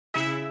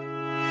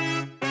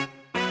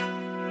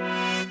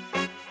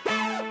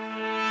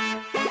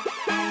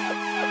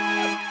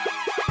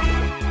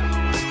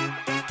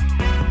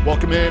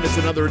Welcome in. It's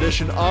another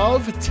edition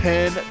of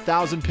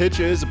 10,000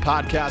 Pitches, a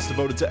podcast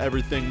devoted to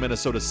everything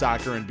Minnesota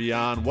soccer and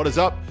beyond. What is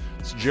up?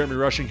 It's Jeremy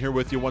Rushing here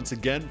with you once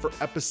again for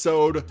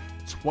episode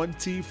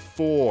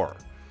 24.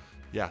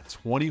 Yeah,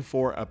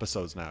 24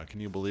 episodes now. Can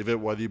you believe it?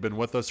 Whether you've been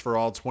with us for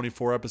all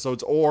 24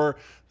 episodes or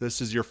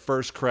this is your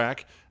first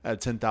crack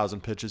at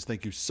 10,000 Pitches,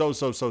 thank you so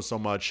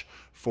much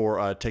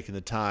for taking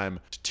the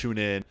time to tune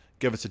in,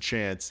 give us a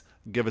chance,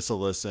 give us a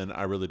listen.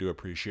 I really do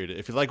appreciate it.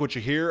 If you like what you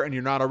hear and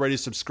you're not already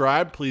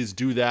subscribed, please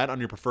do that on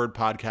your preferred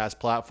podcast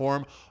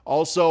platform.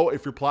 Also,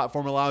 if your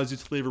platform allows you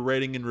to leave a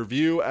rating and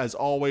review, as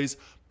always,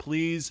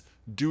 please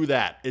do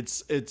that.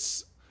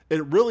 It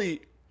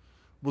really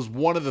was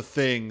one of the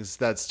things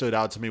that stood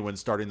out to me when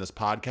starting this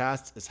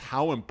podcast is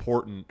how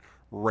important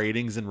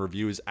ratings and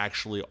reviews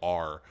actually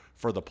are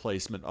for the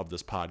placement of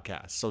this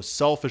podcast. So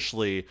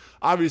selfishly,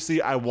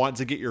 obviously I want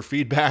to get your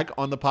feedback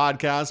on the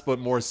podcast, but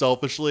more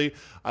selfishly,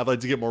 I'd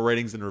like to get more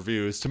ratings and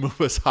reviews to move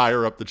us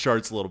higher up the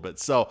charts a little bit.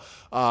 So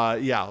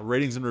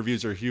ratings and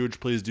reviews are huge.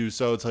 Please do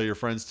so. Tell your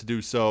friends to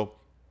do so.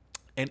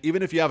 And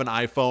even if you have an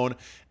iPhone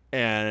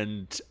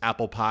and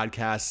Apple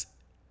Podcasts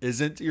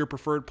isn't your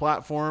preferred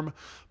platform,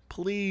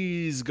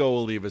 please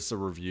go leave us a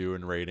review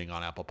and rating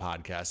on Apple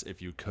Podcasts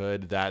if you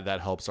could. That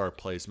helps our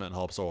placement,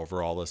 helps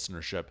overall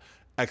listenership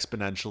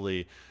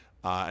exponentially.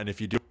 And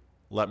if you do,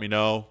 let me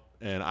know,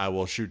 and I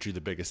will shoot you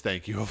the biggest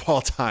thank you of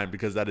all time,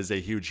 because that is a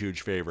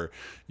huge favor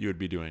you would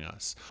be doing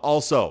us.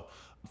 Also,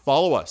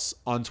 follow us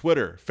on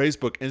Twitter,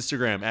 Facebook,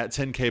 Instagram at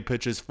 10K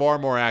Pitches. Far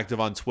more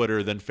active on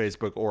Twitter than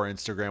Facebook or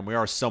Instagram. We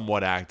are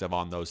somewhat active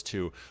on those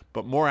two,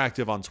 but more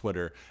active on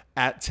Twitter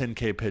at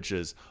 10K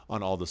Pitches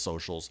on all the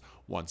socials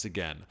once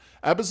again.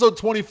 Episode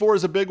 24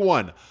 is a big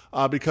one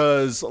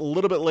because a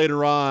little bit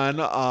later on,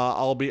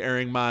 I'll be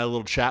airing my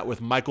little chat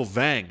with Michael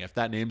Vang. If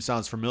that name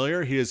sounds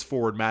familiar, he is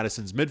Forward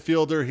Madison's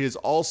midfielder. He is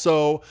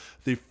also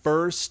the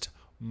first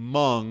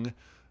Hmong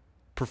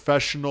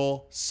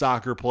professional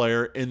soccer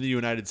player in the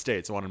United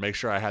States. I want to make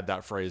sure I had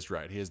that phrased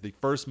right. He is the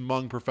first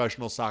Hmong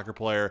professional soccer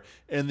player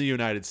in the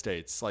United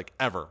States, like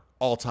ever,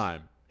 all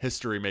time.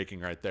 History making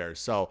right there.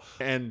 So,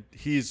 and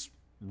he's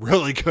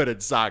really good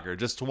at soccer,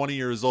 just 20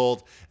 years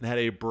old, and had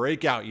a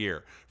breakout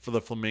year for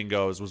the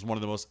Flamingos, was one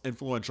of the most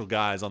influential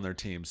guys on their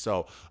team.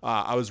 So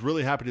I was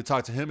really happy to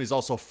talk to him. He's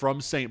also from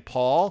St.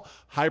 Paul,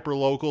 hyper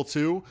local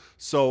too.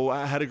 So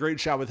I had a great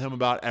chat with him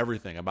about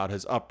everything, about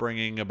his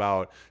upbringing,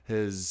 about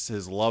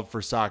his love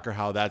for soccer,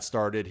 how that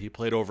started. He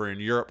played over in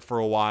Europe for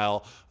a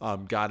while,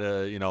 got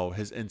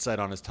his insight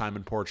on his time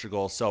in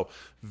Portugal. So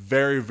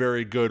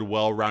very good,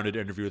 well-rounded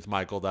interview with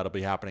Michael. That'll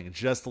be happening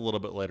just a little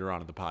bit later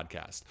on in the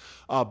podcast.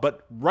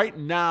 But right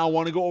now, I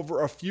want to go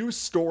over a few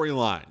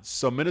storylines.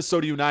 So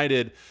Minnesota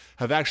United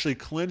have actually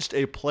clinched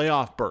a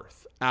playoff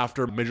berth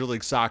after Major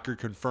League Soccer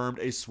confirmed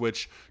a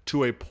switch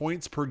to a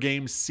points per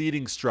game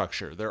seeding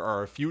structure. There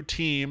are a few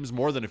teams,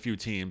 more than a few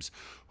teams,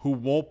 who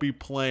won't be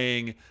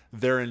playing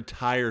their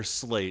entire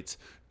slate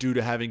due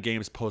to having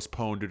games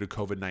postponed due to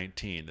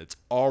COVID-19. It's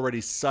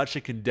already such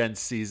a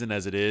condensed season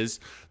as it is.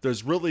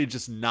 There's really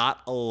just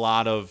not a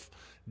lot of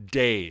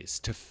days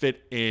to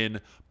fit in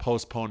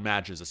postponed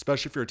matches,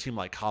 especially if you're a team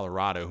like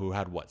Colorado, who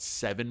had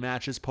 7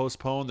 matches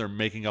postponed. They're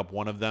making up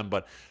one of them,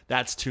 but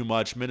that's too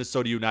much.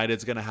 Minnesota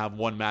United's going to have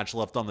one match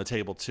left on the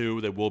table too.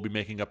 They will be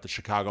making up the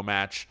Chicago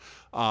match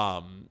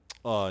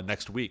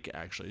next week,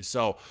 actually.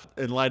 So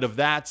in light of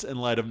that, in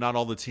light of not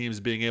all the teams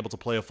being able to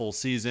play a full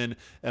season,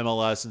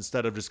 MLS,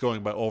 instead of just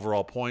going by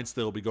overall points,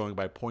 they'll be going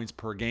by points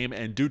per game.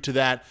 And due to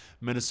that,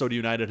 Minnesota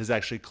United has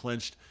actually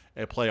clinched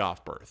a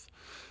playoff berth.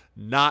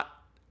 Not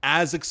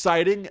as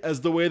exciting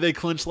as the way they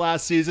clinched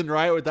last season,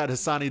 right? With that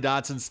Hassani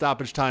Dotson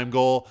stoppage time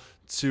goal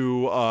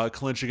to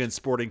clinch against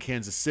Sporting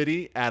Kansas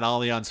City at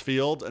Allianz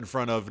Field in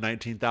front of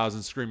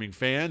 19,000 screaming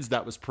fans.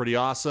 That was pretty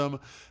awesome.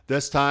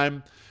 This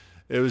time,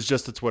 it was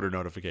just a Twitter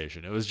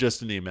notification. It was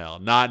just an email.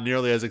 Not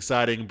nearly as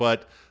exciting,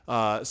 but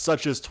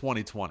such is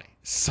 2020.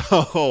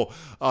 So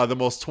the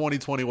most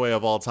 2020 way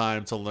of all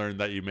time to learn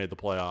that you made the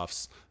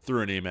playoffs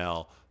through an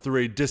email,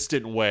 through a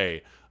distant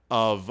way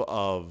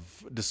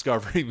of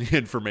discovering the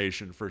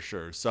information, for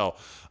sure. So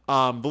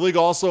the league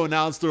also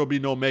announced there will be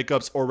no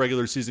makeups or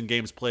regular season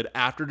games played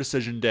after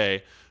decision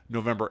day,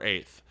 November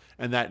 8th,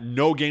 and that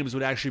no games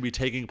would actually be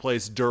taking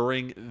place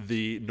during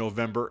the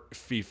November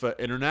FIFA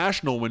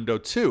international window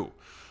too,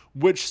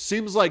 which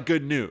seems like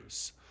good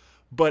news.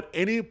 But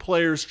any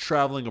players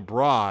traveling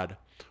abroad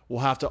will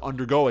have to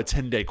undergo a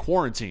 10-day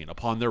quarantine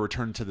upon their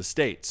return to the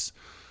States.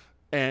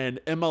 And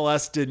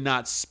MLS did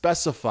not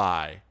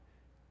specify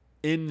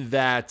in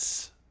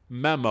that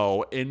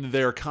memo, in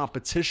their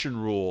competition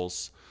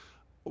rules,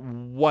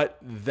 what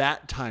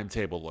that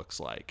timetable looks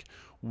like.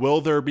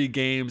 Will there be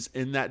games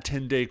in that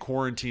 10-day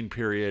quarantine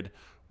period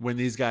when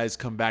these guys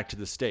come back to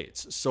the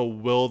States? So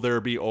will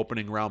there be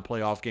opening round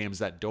playoff games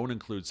that don't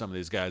include some of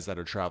these guys that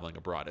are traveling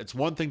abroad? It's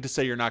one thing to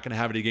say you're not going to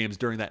have any games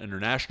during that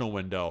international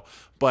window,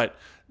 but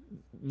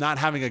not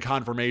having a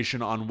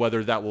confirmation on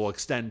whether that will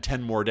extend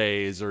 10 more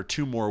days or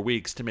 2 more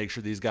weeks to make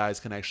sure these guys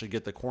can actually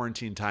get the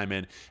quarantine time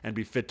in and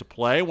be fit to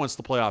play once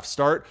the playoffs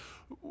start,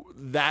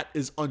 that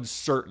is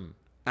uncertain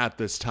at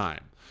this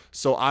time.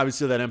 So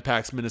obviously that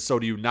impacts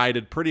Minnesota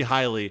United pretty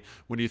highly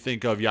when you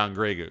think of Jan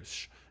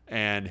Gregus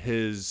and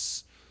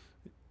his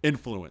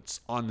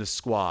influence on this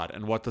squad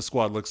and what the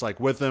squad looks like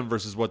with him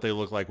versus what they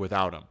look like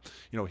without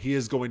him. He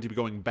is going to be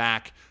going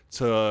back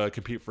to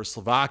compete for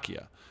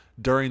Slovakia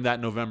during that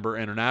November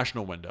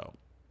international window.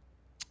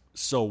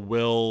 So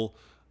will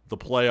the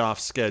playoff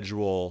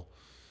schedule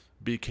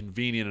be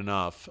convenient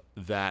enough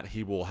that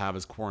he will have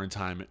his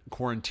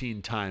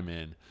quarantine time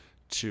in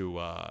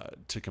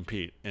to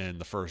compete in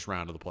the first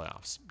round of the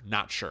playoffs?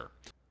 Not sure.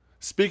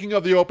 Speaking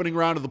of the opening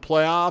round of the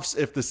playoffs,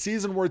 if the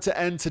season were to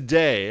end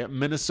today,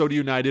 Minnesota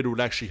United would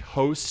actually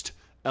host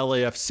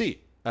LAFC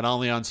at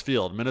Allianz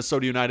Field.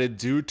 Minnesota United,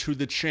 due to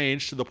the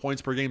change to the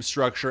points per game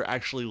structure,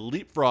 actually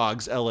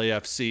leapfrogs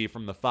LAFC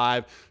from the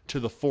 5 to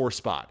the 4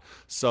 spot.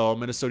 So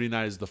Minnesota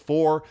United is the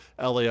 4,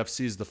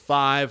 LAFC is the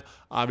 5.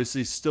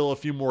 Obviously, still a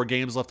few more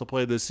games left to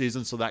play this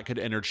season, so that could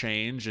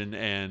interchange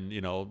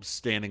and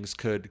standings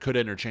could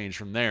interchange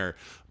from there.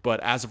 But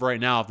as of right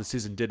now, if the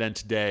season did end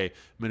today,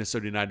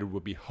 Minnesota United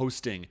would be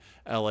hosting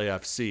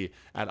LAFC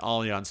at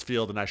Allianz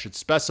Field, and I should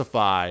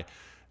specify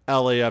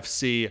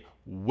LAFC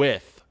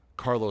with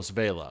Carlos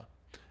Vela.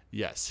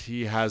 Yes,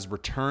 he has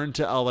returned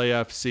to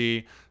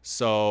LAFC,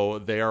 so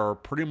they are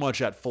pretty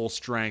much at full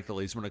strength, at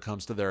least when it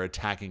comes to their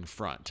attacking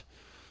front.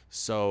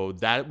 So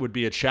that would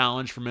be a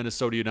challenge for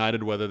Minnesota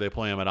United, whether they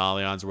play him at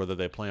Allianz or whether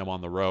they play him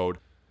on the road.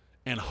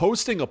 And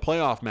hosting a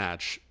playoff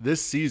match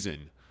this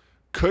season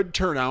could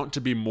turn out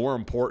to be more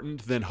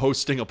important than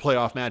hosting a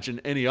playoff match in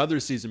any other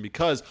season,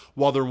 because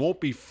while there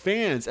won't be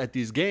fans at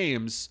these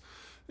games,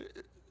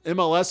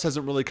 MLS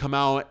hasn't really come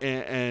out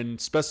and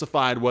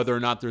specified whether or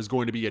not there's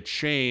going to be a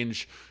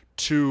change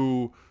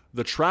to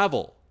the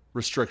travel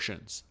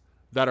restrictions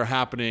that are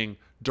happening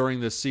during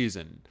this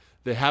season.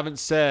 They haven't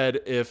said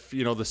if,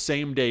 the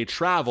same day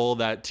travel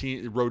that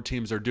road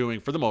teams are doing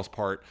for the most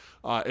part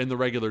in the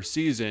regular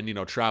season,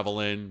 travel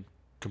in,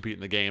 compete in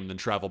the game, then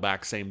travel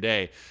back same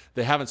day.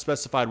 They haven't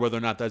specified whether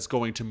or not that's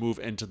going to move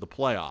into the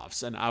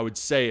playoffs. And I would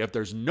say if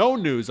there's no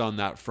news on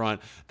that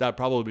front, that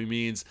probably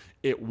means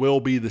it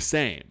will be the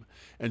same.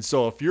 And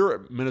so if you're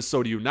at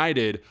Minnesota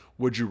United,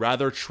 would you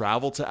rather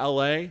travel to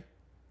LA?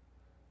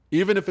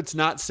 Even if it's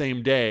not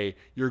same day,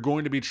 you're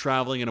going to be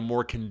traveling in a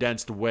more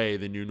condensed way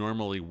than you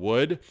normally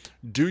would.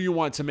 Do you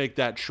want to make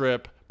that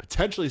trip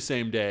potentially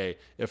same day,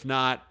 if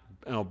not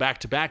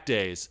back-to-back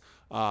days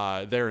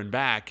there and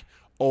back,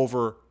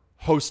 over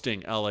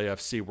hosting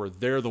LAFC, where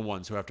they're the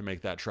ones who have to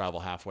make that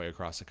travel halfway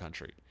across the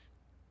country?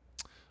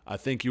 I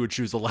think you would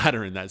choose the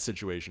latter in that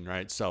situation,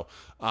 right? So,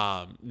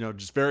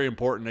 just very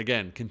important.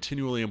 Again,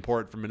 continually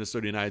important for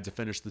Minnesota United to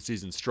finish the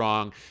season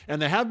strong. And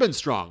they have been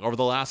strong over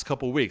the last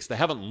couple of weeks. They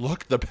haven't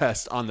looked the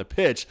best on the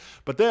pitch,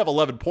 but they have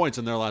 11 points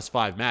in their last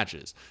 5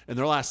 matches. In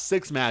their last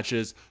 6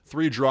 matches,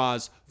 3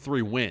 draws,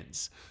 3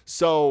 wins.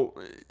 So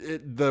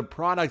the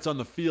product on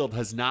the field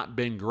has not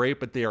been great,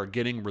 but they are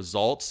getting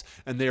results.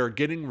 And they are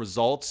getting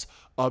results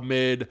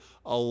amid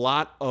a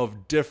lot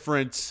of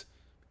different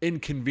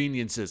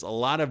inconveniences, a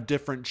lot of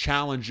different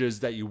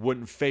challenges that you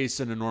wouldn't face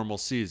in a normal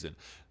season.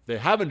 They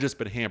haven't just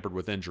been hampered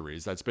with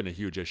injuries. That's been a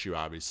huge issue,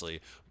 obviously.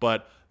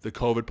 But the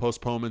COVID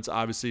postponements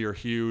obviously are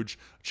huge.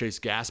 Chase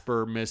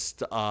Gasper missed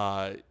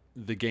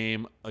the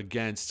game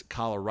against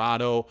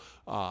Colorado,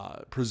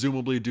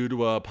 presumably due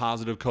to a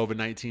positive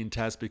COVID-19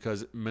 test,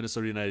 because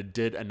Minnesota United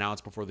did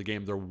announce before the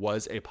game there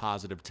was a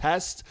positive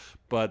test,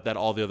 but that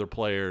all the other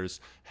players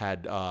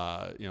had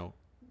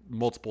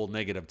multiple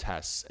negative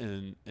tests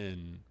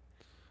in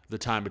the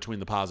time between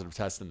the positive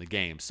test and the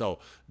game. So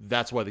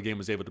that's why the game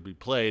was able to be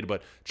played.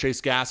 But Chase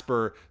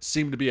Gasper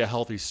seemed to be a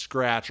healthy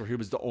scratch, or he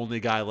was the only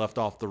guy left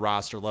off the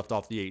roster, left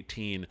off the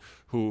 18,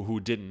 who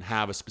didn't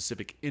have a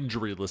specific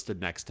injury listed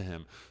next to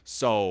him.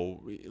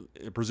 So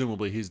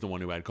presumably he's the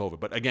one who had COVID.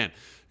 But again,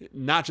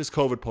 not just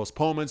COVID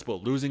postponements,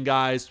 but losing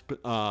guys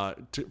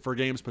for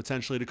games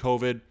potentially to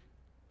COVID.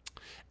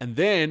 And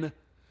then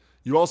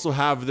you also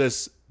have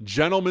this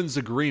gentleman's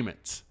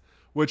agreement,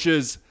 which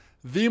is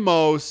the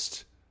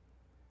most,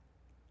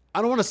 I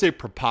don't want to say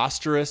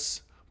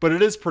preposterous, but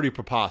it is pretty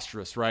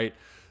preposterous, right?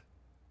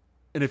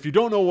 And if you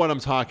don't know what I'm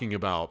talking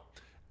about,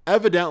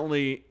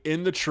 evidently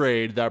in the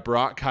trade that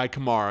brought Kai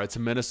Kamara to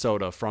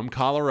Minnesota from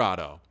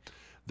Colorado,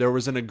 there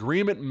was an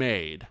agreement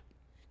made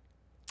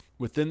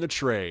within the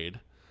trade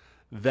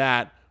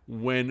that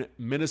when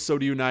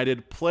Minnesota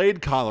United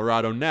played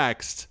Colorado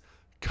next,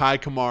 Kai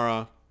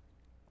Kamara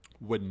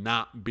would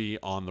not be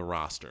on the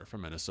roster for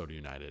Minnesota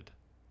United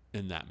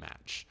in that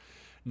match.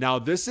 Now,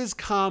 this is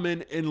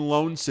common in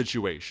loan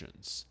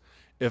situations.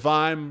 If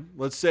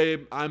let's say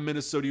I'm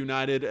Minnesota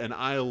United and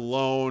I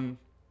loan,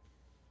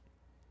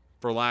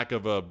 for lack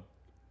of a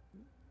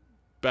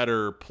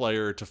better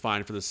player to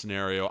find for the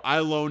scenario, I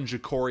loan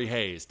Ja'Cory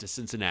Hayes to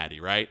Cincinnati,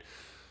 right?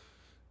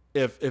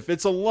 If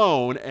it's a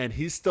loan and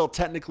he's still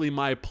technically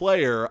my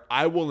player,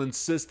 I will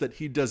insist that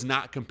he does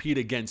not compete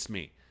against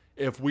me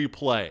if we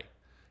play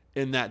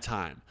in that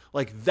time.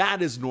 Like,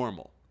 that is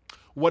normal.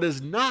 What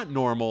is not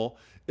normal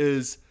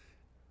is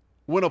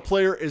when a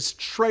player is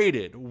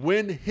traded,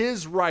 when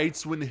his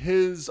rights, when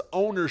his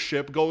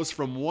ownership goes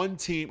from one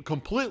team,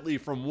 completely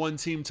from one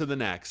team to the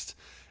next,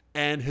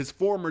 and his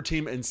former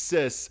team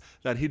insists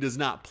that he does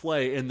not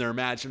play in their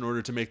match in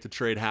order to make the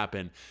trade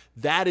happen.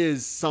 That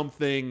is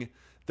something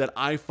that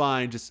I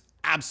find just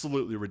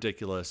absolutely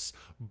ridiculous.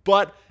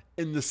 But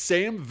in the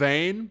same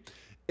vein,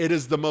 it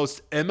is the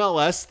most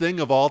MLS thing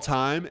of all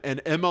time,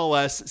 and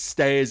MLS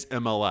stays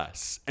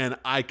MLS. And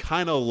I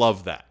kind of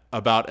love that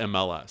about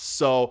MLS.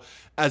 So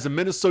as a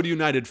Minnesota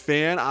United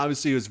fan,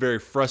 obviously it was very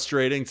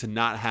frustrating to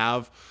not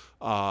have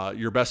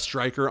your best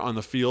striker on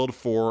the field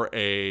for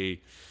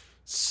a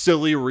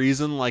silly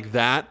reason like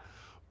that.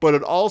 But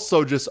it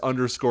also just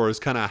underscores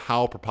kind of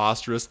how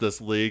preposterous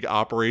this league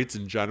operates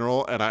in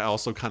general. And I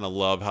also kind of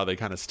love how they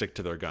kind of stick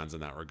to their guns in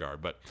that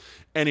regard. But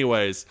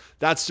anyways,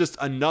 that's just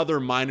another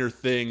minor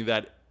thing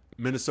that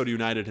Minnesota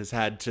United has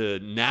had to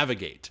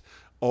navigate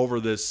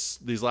over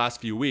these last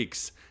few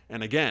weeks.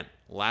 And again,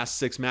 last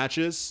 6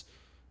 matches,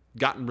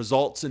 gotten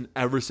results in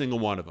every single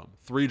one of them.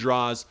 3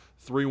 draws,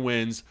 3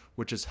 wins,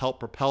 which has helped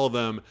propel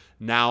them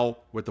now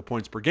with the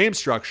points per game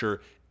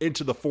structure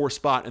into the 4th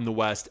spot in the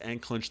West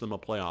and clinch them a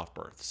playoff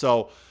berth.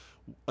 So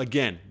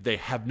again, they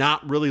have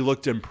not really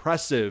looked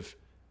impressive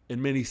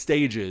in many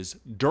stages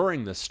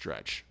during this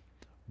stretch,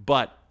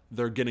 but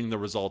they're getting the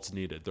results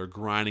needed. They're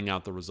grinding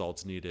out the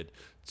results needed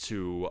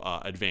to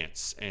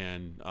advance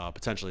and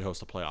potentially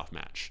host a playoff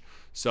match.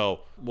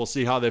 So we'll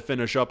see how they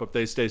finish up. If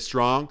they stay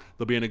strong,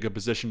 they'll be in a good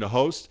position to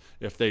host.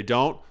 If they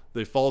don't,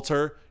 they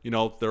falter,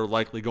 they're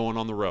likely going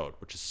on the road,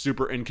 which is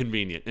super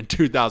inconvenient in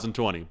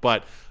 2020.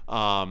 But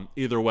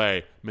either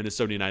way,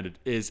 Minnesota United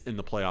is in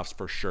the playoffs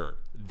for sure.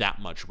 That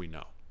much we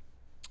know.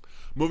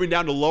 Moving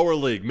down to lower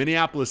league,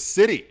 Minneapolis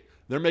City.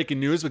 They're making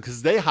news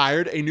because they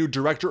hired a new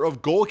director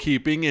of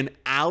goalkeeping in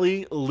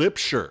Ali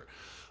Lipscher.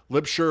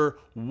 Lipscher,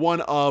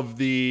 one of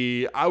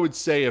the, I would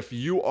say, if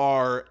you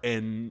are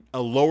in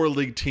a lower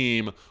league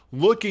team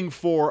looking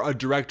for a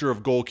director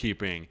of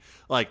goalkeeping,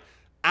 like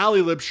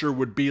Ali Lipscher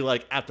would be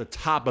like at the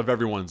top of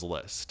everyone's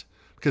list.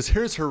 Because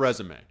here's her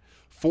resume.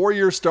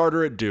 4-year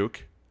starter at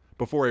Duke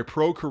before a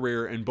pro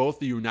career in both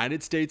the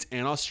United States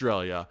and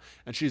Australia.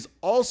 And she's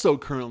also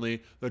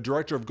currently the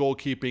director of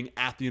goalkeeping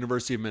at the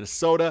University of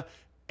Minnesota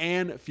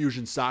and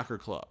Fusion Soccer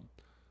Club.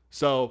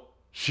 So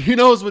she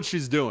knows what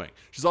she's doing.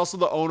 She's also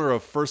the owner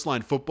of First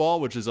Line Football,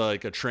 which is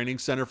like a training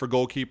center for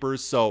goalkeepers.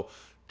 So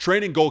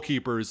training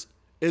goalkeepers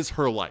is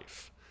her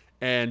life.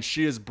 And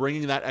she is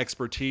bringing that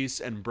expertise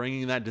and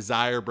bringing that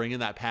desire, bringing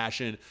that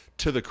passion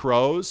to the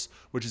Crows,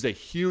 which is a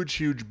huge,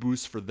 huge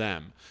boost for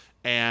them.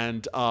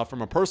 And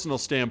from a personal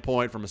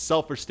standpoint, from a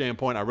selfish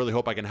standpoint, I really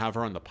hope I can have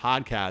her on the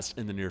podcast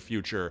in the near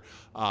future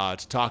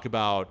to talk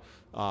about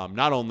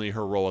not only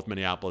her role with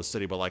Minneapolis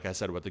City, but like I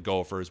said, with the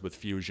Gophers, with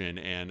Fusion,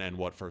 and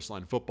what First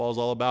Line Football is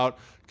all about,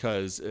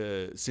 because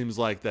it seems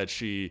like that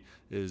she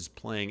is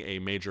playing a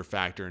major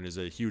factor and is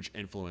a huge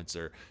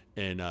influencer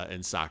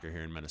in soccer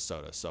here in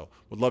Minnesota. So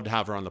would love to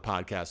have her on the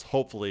podcast.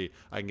 Hopefully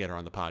I can get her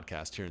on the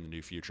podcast here in the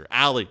near future.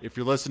 Allie, if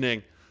you're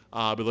listening,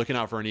 I'll be looking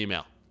out for an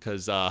email,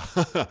 because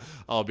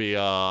I'll be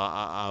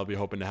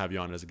hoping to have you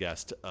on as a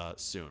guest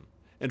soon.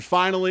 And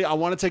finally, I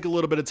want to take a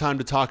little bit of time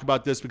to talk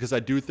about this because I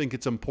do think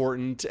it's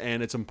important,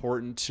 and it's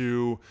important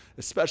to,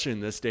 especially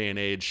in this day and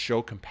age,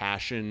 show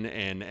compassion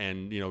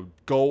and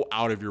go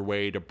out of your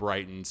way to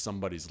brighten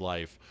somebody's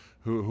life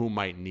who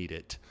might need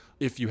it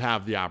if you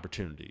have the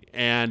opportunity.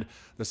 And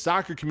the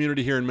soccer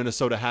community here in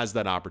Minnesota has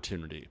that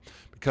opportunity,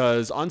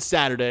 because on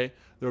Saturday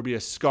there will be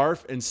a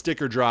scarf and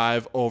sticker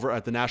drive over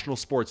at the National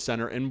Sports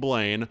Center in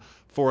Blaine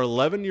for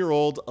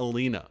 11-year-old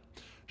Alina.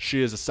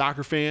 She is a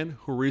soccer fan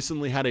who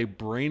recently had a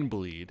brain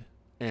bleed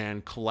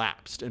and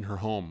collapsed in her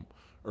home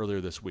earlier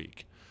this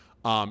week.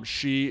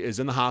 She is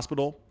in the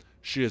hospital.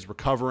 She is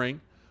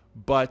recovering.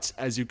 But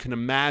as you can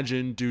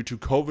imagine, due to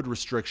COVID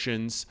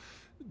restrictions,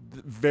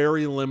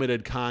 very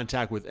limited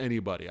contact with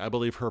anybody. I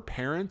believe her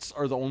parents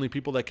are the only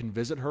people that can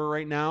visit her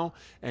right now.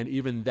 And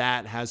even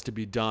that has to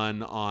be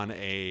done on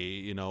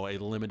a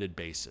limited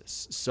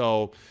basis.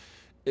 So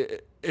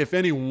if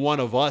any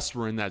one of us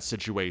were in that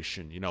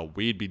situation,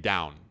 we'd be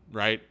down.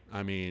 Right?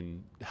 I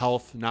mean,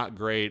 health not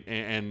great,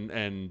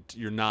 and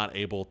you're not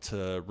able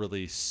to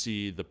really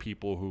see the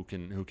people who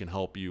can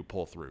help you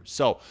pull through.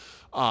 So,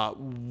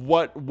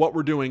 what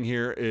we're doing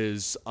here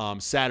is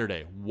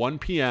Saturday, 1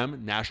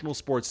 p.m. National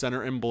Sports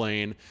Center in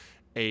Blaine,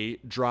 a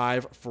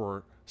drive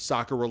for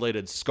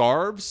soccer-related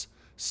scarves,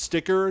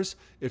 stickers.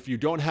 If you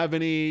don't have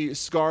any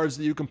scarves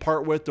that you can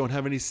part with, don't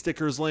have any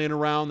stickers laying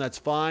around, that's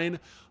fine.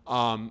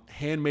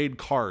 Handmade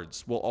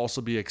cards will also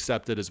be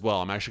accepted as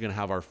well. I'm actually going to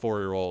have our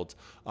 4-year-old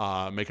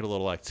make it a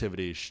little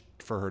activity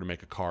for her to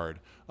make a card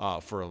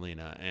for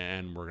Alina,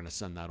 and we're going to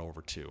send that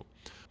over too.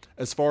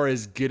 as far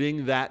as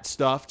getting that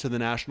stuff to the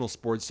National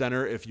Sports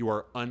Center, if you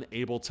are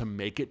unable to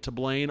make it to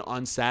Blaine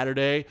on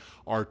Saturday,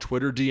 our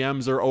Twitter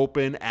DMs are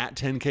open at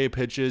 10K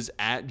Pitches,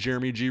 at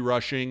Jeremy G.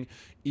 Rushing.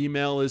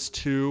 Email is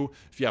too.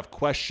 If you have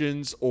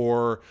questions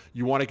or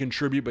you want to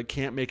contribute but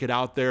can't make it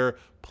out there,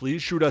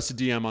 please shoot us a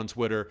DM on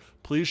Twitter.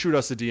 Please shoot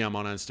us a DM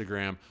on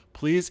Instagram.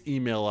 Please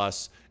email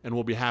us, and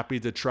we'll be happy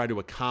to try to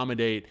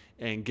accommodate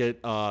and get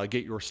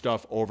your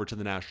stuff over to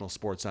the National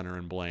Sports Center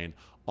in Blaine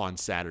on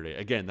Saturday.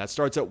 Again, that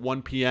starts at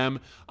 1 p.m.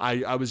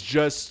 I was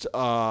just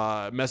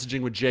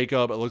messaging with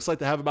Jacob. It looks like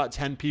they have about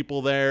 10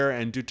 people there,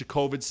 and due to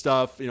COVID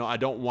stuff, I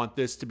don't want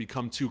this to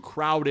become too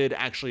crowded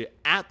actually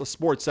at the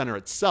Sports Center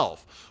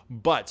itself,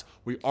 but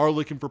we are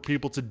looking for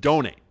people to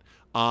donate.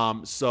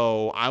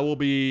 So I will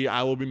be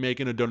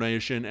making a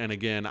donation, and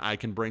again, I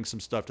can bring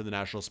some stuff to the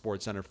National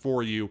Sports Center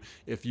for you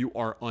if you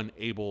are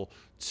unable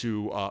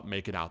to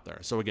make it out there.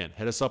 So again,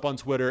 hit us up on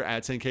Twitter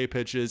at 10K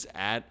Pitches,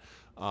 at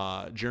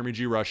Jeremy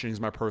G. Rushing is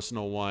my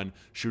personal one.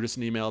 Shoot us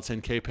an email,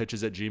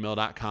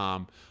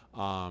 10kpitches@gmail.com.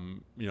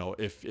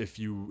 If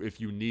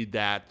you need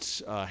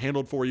that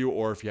handled for you,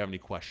 or if you have any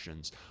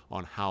questions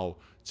on how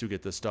to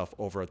get this stuff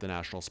over at the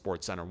National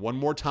Sports Center. One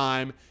more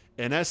time,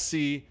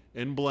 NSC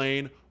in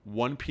Blaine,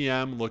 1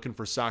 p.m. looking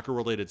for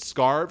soccer-related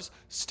scarves,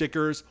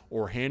 stickers,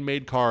 or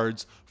handmade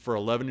cards for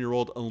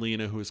 11-year-old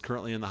Alina, who is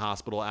currently in the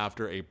hospital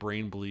after a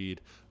brain bleed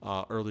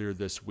earlier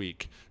this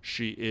week.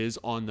 She is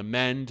on the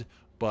mend,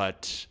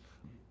 but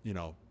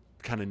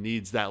kind of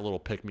needs that little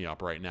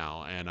pick-me-up right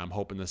now, and I'm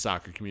hoping the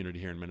soccer community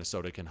here in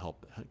Minnesota can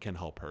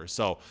help her.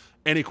 So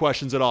any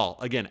questions at all,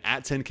 again,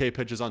 at 10K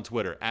Pitches on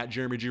Twitter, at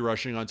Jeremy G.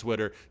 Rushing on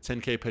Twitter,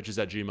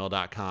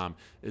 10kpitches@gmail.com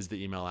is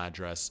the email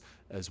address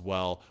as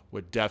well.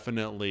 Would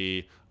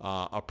definitely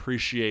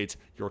appreciate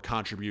your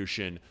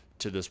contribution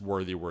to this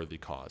worthy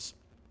cause.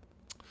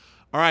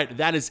 All right,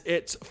 that is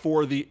it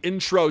for the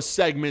intro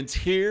segment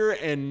here.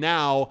 And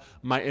now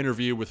my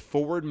interview with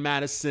Forward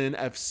Madison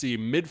FC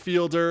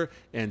midfielder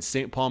and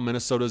St. Paul,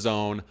 Minnesota's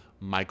own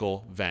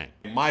Michael Vang.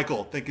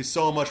 Michael, thank you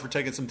so much for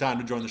taking some time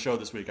to join the show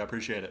this week. I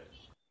appreciate it.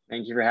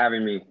 Thank you for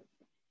having me.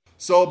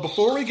 So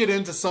before we get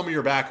into some of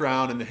your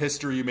background and the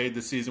history you made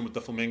this season with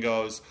the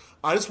Flamingos,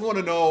 I just want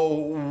to know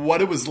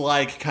what it was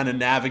like kind of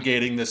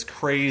navigating this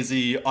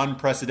crazy,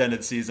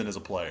 unprecedented season as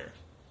a player.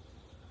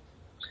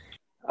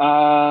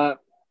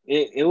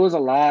 It was a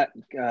lot.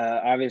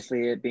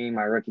 Obviously, it being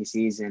my rookie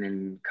season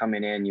and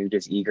coming in, you're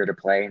just eager to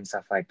play and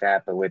stuff like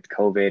that. But with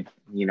COVID,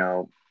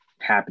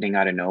 happening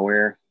out of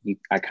nowhere,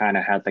 I kind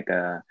of had like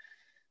a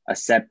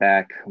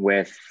setback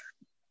with,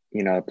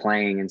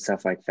 playing and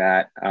stuff like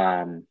that.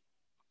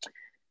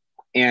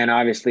 And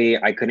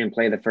obviously, I couldn't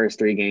play the first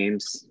 3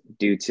 games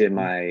due to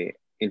my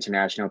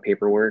international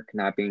paperwork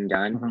not being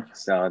done. Mm-hmm.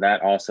 So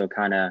that also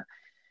kind of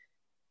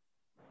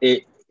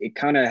it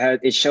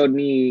showed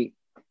me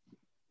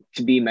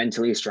to be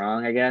mentally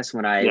strong, I guess,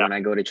 when I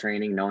go to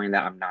training, knowing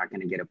that I'm not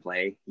going to get a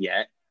play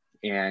yet,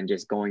 and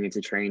just going into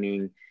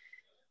training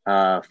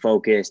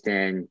focused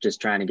and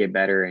just trying to get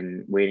better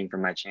and waiting for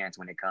my chance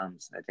when it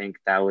comes. I think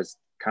that was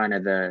kind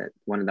of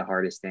one of the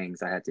hardest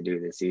things I had to do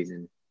this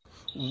season.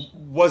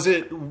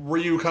 Were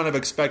you kind of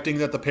expecting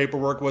that the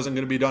paperwork wasn't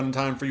going to be done in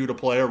time for you to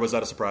play, or was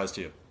that a surprise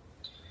to you?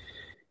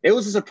 It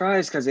was a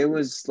surprise because it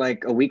was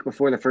like a week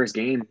before the first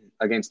game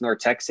against North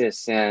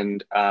Texas,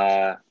 and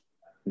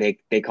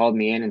they called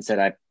me in and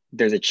said,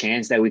 there's a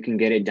chance that we can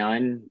get it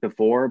done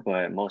before,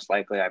 but most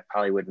likely I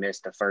probably would miss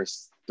the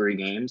first 3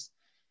 games.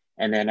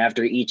 And then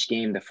after each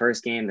game, the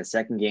first game, the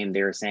second game,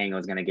 they were saying it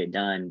was going to get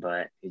done,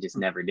 but it just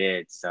never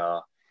did.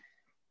 So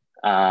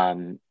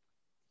I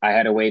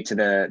had to wait till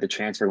the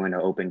transfer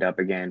window opened up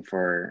again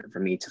for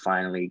me to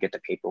finally get the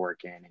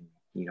paperwork in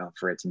and,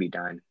 for it to be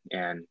done.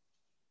 And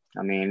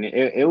I mean,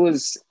 it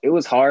was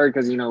hard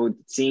because,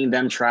 seeing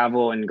them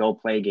travel and go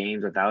play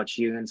games without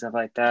you and stuff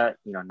like that,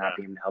 not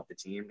being able to help the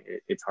team,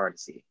 it's hard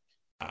to see.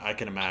 I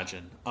can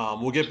imagine.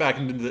 We'll get back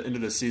into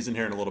the season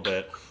here in a little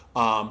bit.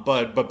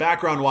 But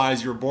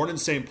background-wise, you were born in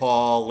St.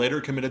 Paul,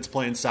 later committed to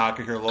playing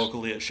soccer here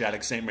locally at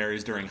Shattuck St.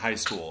 Mary's during high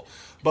school.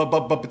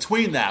 But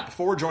between that,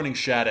 before joining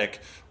Shattuck,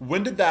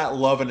 when did that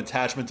love and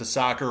attachment to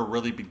soccer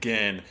really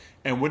begin?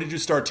 And when did you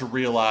start to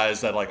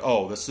realize that,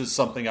 this is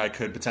something I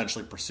could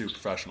potentially pursue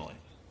professionally?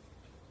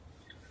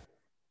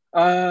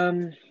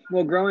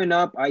 Well, growing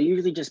up, I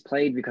usually just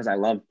played because I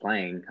loved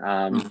playing.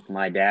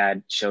 My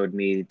dad showed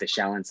me the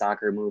Shaolin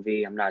Soccer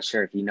movie. I'm not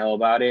sure if you know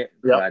about it,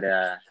 but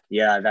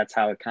that's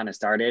how it kind of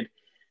started.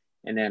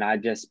 And then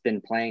I've just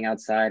been playing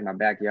outside my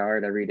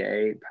backyard every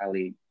day,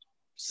 probably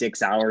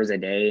 6 hours a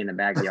day in the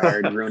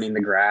backyard, ruining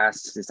the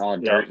grass. It's all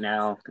dirt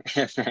now.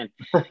 And then,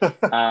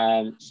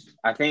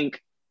 I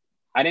think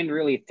I didn't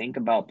really think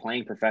about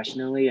playing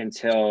professionally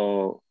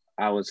until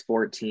I was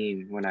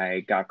 14 when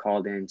I got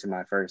called into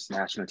my first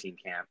national team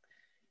camp.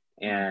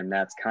 And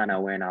that's kind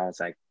of when I was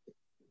like,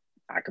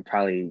 I could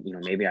probably,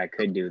 maybe I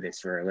could do this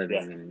for a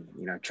living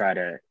and, try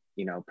to,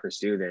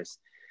 pursue this.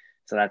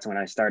 So that's when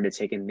I started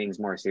taking things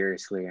more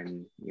seriously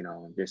and,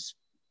 just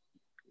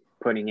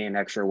putting in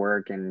extra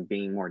work and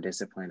being more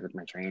disciplined with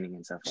my training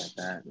and stuff like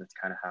that. That's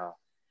kind of how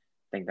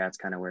think that's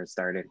kind of where it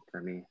started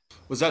for me.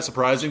 Was that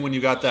surprising when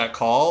you got that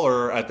call,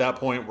 or at that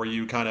point were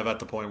you kind of at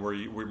the point where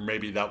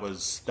maybe that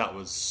was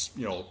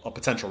a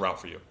potential route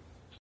for you?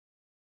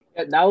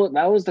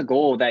 That was the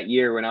goal that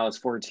year when I was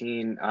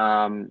 14.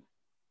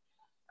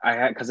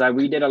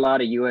 We did a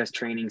lot of U.S.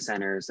 training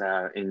centers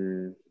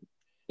in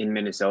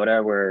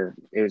Minnesota, where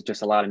it was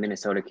just a lot of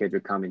Minnesota kids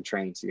would come and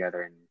train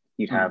together, and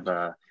you'd have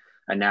a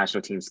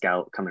national team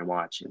scout come and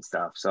watch and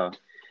stuff. So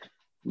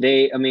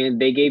they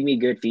gave me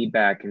good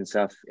feedback and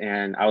stuff,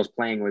 and I was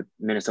playing with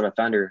Minnesota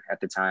Thunder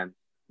at the time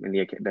in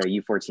the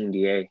U14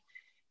 DA,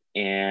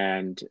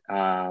 and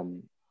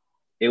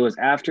it was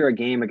after a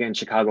game against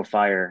Chicago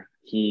Fire.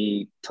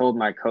 He told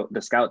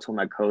the scout told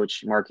my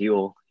coach Mark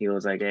Ewell, he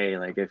was like, hey,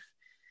 like if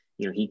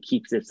he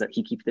keeps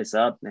this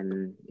up,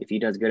 and if he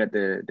does good at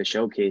the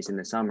showcase in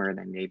the summer,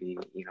 then maybe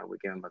we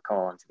give him a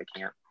call into the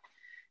camp.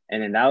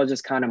 And then that was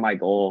just kind of my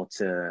goal,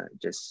 to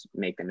just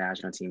make the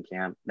national team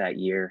camp that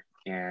year,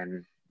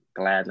 and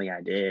gladly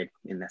I did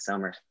in the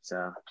summer.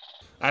 So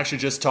I actually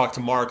just talked to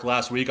Mark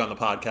last week on the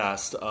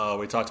podcast.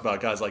 We talked about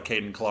guys like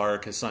Caden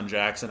Clark, his son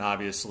Jackson,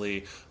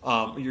 obviously.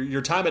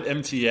 Your time at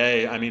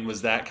MTA, I mean,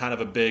 was that kind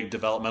of a big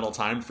developmental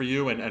time for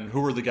you? And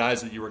who were the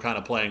guys that you were kind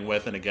of playing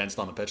with and against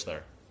on the pitch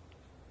there?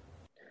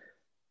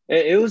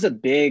 It was a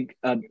big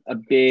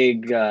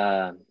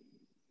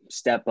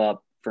step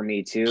up for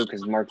me too,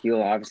 because Mark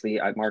Ewell, obviously,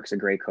 Mark's a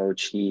great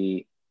coach.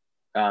 He,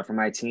 for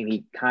my team,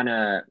 he kind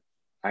of,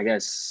 I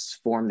guess,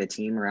 formed the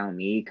team around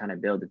me, kind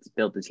of built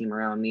the team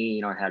around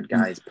me. I had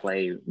guys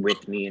play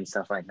with me and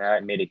stuff like that.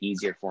 It made it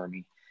easier for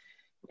me.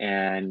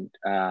 And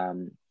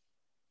the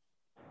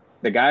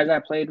guys I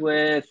played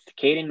with,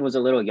 Caden was a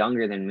little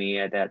younger than me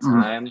at that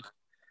time.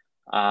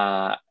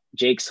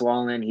 Jake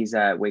Swallen, he's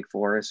at Wake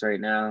Forest right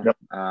now. Yep.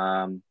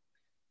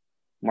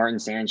 Martin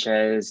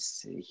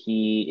Sanchez,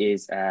 he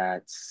is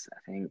at,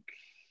 I think,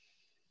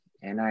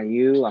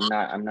 NIU.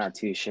 I'm not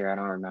too sure. I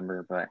don't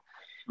remember, but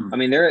I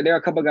mean, there are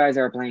a couple guys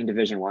that are playing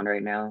Division I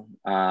right now.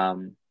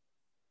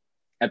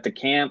 At the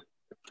camp,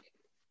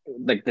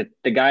 like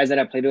the guys that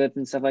I played with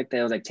and stuff like that,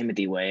 it was like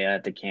Timothy Weah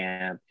at the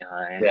camp,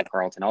 Andrew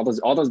Carlton, all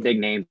those big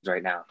names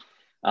right now.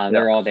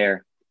 They're all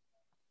there.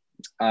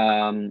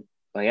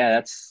 But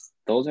yeah,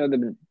 those are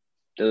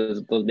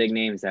those big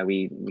names that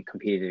we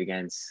competed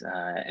against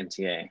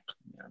MTA.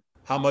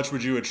 How much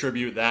would you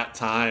attribute that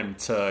time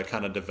to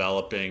kind of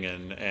developing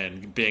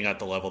and being at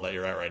the level that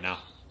you're at right now?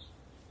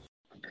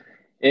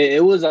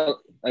 It was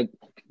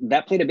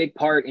that played a big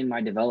part in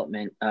my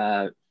development.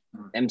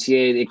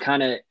 MTA,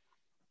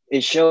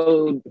 it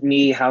showed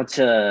me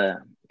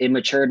it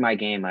matured my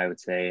game, I would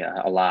say,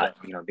 a lot,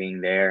 being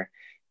there.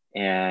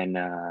 And,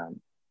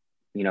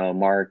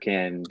 Mark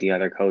and the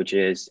other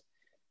coaches,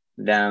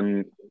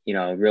 them,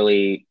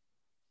 really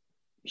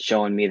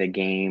showing me the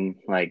game,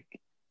 like,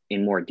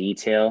 in more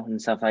detail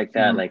and stuff like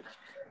that. Like,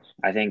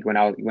 I think when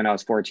I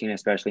was 14,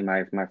 especially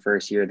my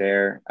first year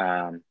there,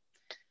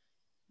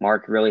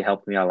 Mark really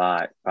helped me a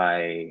lot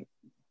by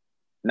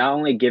not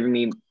only giving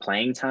me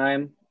playing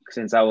time,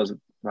 since I was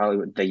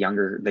probably the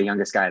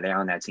youngest guy there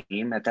on that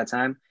team at that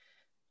time,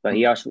 but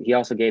he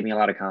also gave me a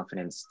lot of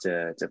confidence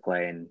to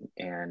play,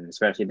 and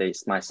especially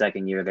my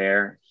second year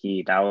there,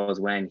 that was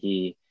when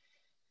he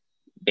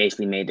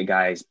basically made the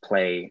guys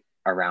play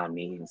around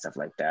me and stuff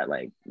like that.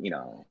 Like,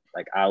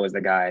 like I was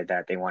the guy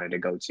that they wanted to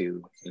go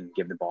to and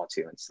give the ball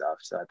to and stuff.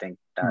 So I think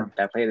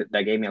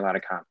that gave me a lot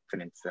of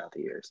confidence throughout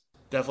the years.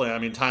 Definitely. I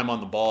mean, time on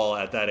the ball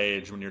at that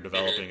age when you're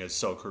developing is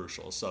so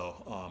crucial.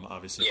 So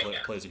obviously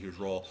plays a huge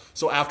role.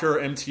 So after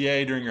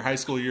MTA, during your high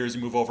school years,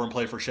 you move over and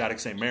play for Shattuck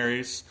St.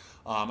 Mary's.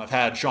 I've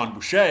had Sean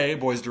Boucher,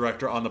 boys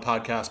director, on the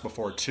podcast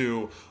before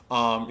too.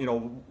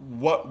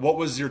 What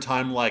was your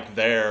time like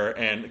there,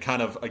 and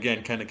kind of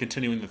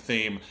continuing the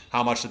theme,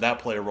 how much did that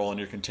play a role in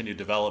your continued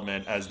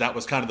development, as that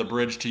was kind of the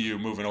bridge to you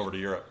moving over to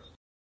Europe?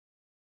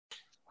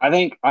 I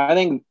think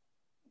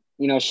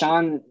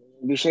Sean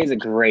Boucher is a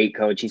great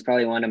coach. He's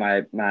probably one of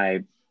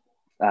my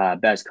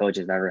best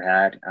coaches I've ever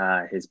had.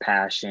 His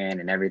passion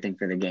and everything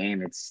for the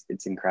game, it's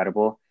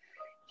incredible.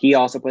 He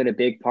also played a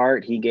big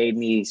part. He gave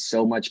me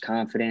so much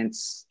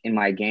confidence in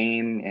my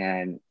game,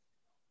 and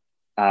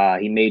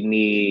he made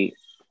me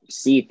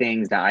see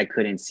things that I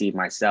couldn't see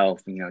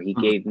myself. He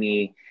gave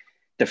me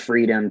the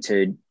freedom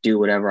to do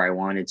whatever I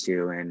wanted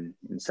to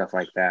and stuff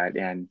like that.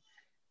 And,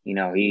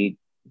 he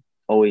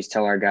always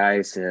tell our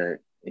guys to,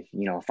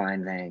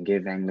 find Vang,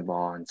 give Vang the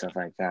ball and stuff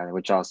like that,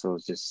 which also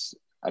is just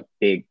a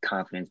big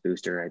confidence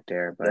booster right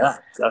there. But yeah,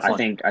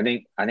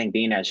 definitely. I think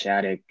being at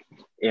Shattuck,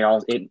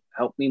 it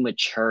helped me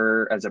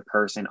mature as a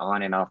person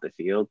on and off the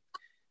field,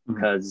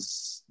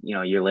 because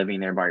you're living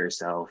there by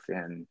yourself,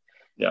 and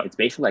it's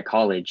basically like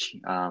college.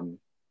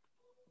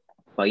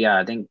 But yeah,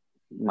 I think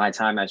my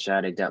time at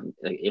Shattuck,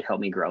 it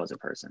helped me grow as a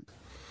person.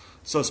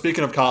 So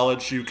speaking of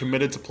college, you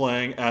committed to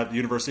playing at the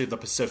University of the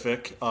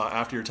Pacific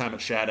after your time at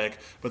Shattuck,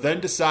 but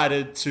then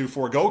decided to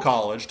forego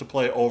college to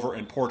play over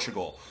in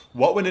Portugal.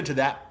 What went into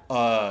that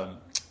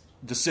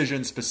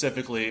decision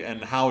specifically,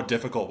 and how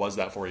difficult was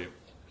that for you?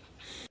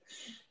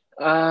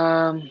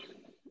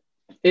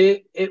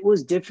 It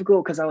was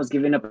difficult because I was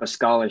giving up a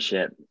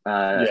scholarship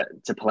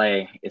to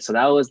play. So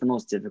that was the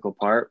most difficult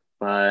part.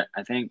 But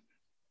I think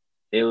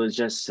it was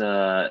just,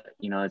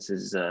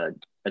 it's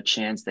a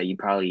chance that you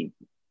probably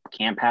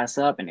can't pass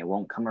up and it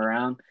won't come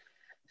around.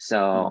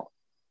 So,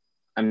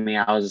 I mean,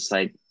 I was just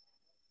like,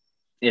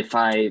 if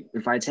I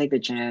take the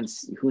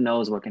chance, who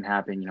knows what can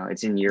happen?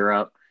 It's in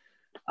Europe.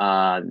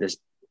 There's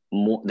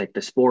more, like,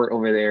 the sport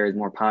over there is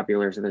more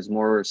popular, so there's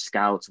more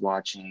scouts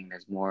watching.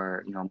 There's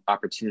more,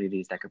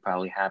 opportunities that could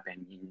probably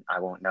happen. I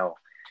won't know.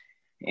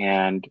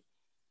 And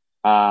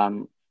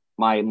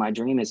my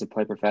dream is to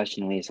play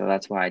professionally, so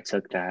that's why I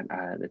took that.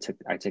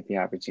 I took the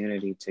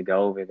opportunity to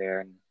go over there,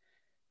 and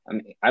I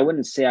mean, I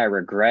wouldn't say I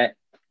regret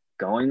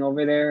going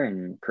over there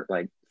and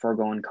like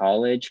foregoing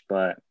college,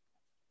 but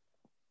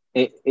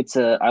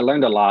I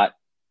learned a lot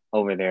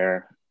over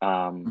there.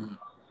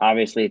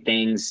 Obviously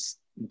things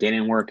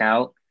didn't work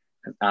out.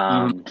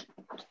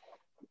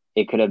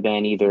 It could have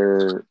been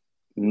either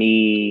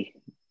me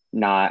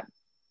not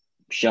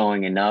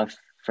showing enough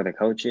for the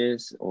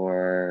coaches,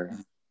 or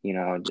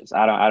just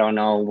I don't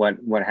know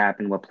what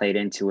happened, what played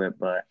into it,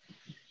 but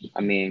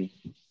I mean,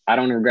 I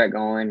don't regret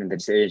going, and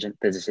the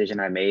decision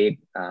I made,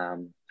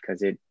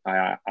 because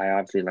I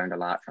obviously learned a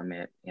lot from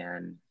it,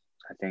 and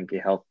I think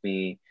it helped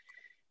me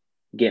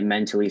get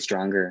mentally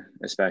stronger,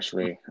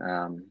 especially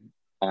on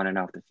and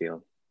off the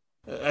field.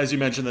 As you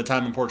mentioned, the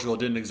time in Portugal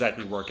didn't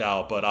exactly work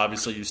out, but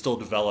obviously you still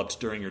developed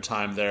during your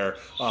time there.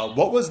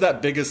 What was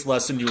that biggest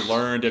lesson you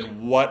learned,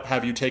 and what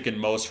have you taken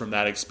most from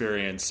that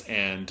experience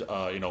and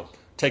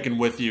taken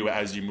with you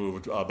as you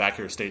moved back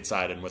here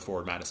stateside and with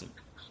Forward Madison?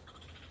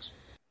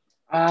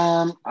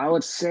 I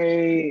would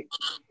say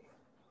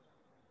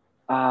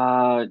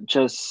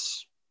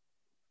just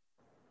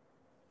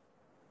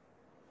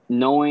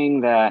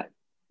knowing that,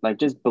 like,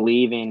 just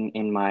believing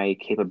in my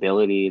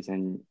capabilities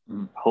and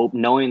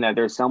knowing that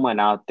there's someone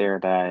out there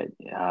that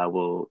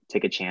will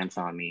take a chance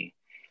on me.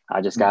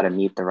 I just got to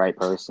meet the right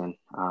person.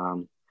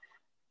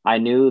 I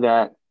knew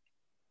that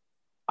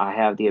I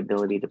have the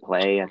ability to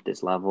play at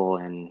this level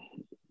and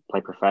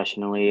play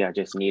professionally. I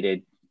just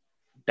needed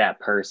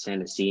that person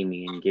to see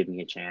me and give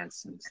me a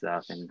chance and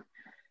stuff. And,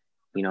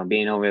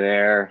 being over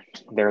there,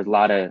 there was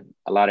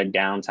a lot of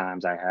down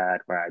times I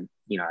had where I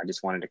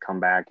just wanted to come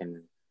back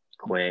and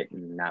quit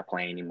and not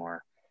play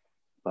anymore.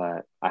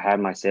 But I had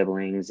my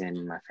siblings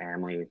and my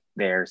family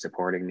there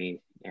supporting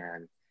me,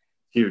 and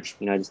huge.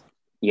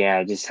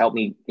 It just helped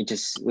me. It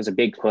just was a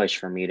big push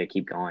for me to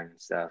keep going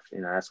and stuff.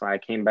 That's why I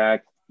came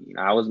back.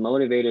 I was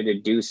motivated to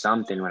do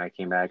something when I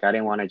came back. I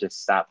didn't want to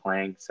just stop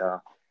playing.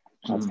 So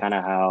that's kind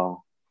of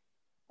how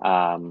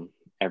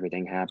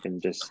everything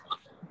happened. Just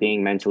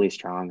being mentally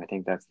strong. I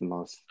think that's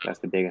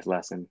the biggest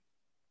lesson.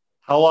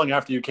 How long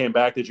after you came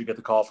back did you get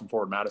the call from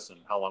Forward Madison?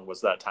 How long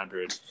was that time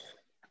period?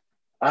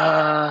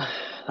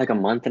 Like a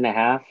month and a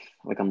half,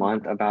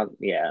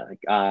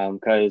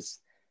 because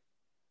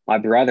my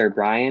brother,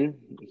 Brian,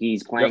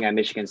 he's playing at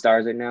Michigan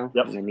Stars right now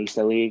in the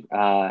NISA League.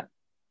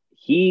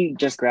 He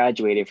just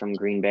graduated from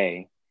Green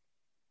Bay,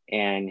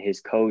 and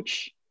his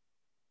coach,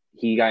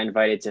 he got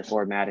invited to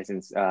Forward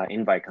Madison's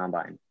invite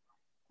combine.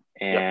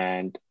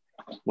 And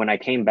when I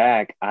came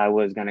back, I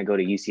was going to go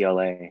to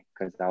UCLA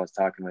because I was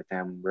talking with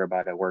them. We're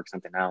about to work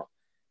something out.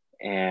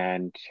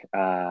 And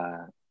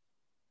I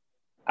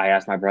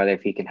asked my brother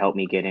if he could help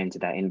me get into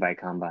that invite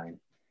combine.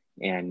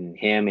 And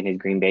him and his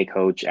Green Bay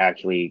coach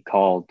actually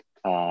called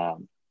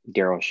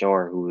Daryl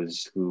Shore,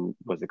 who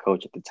was the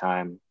coach at the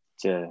time,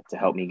 to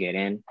help me get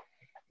in.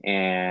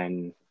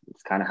 And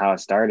it's kind of how it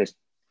started.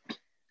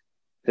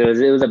 So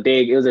it was a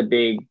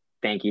big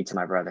thank you to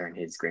my brother and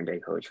his Green Bay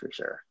coach for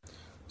sure.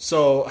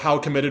 So how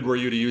committed were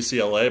you to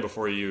UCLA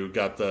before you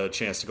got the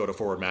chance to go to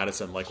Forward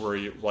Madison? Were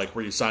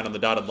you signed on the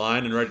dotted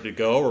line and ready to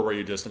go, or were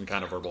you just in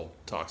kind of verbal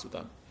talks with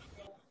them?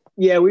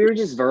 Yeah, we were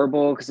just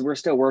verbal because we're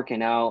still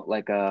working out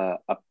like a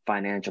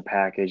financial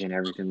package and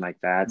everything like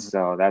that.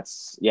 So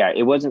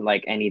it wasn't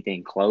like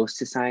anything close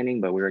to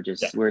signing, but we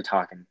were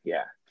talking.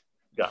 Yeah.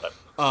 Got it.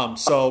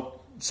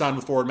 So signed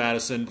with Forward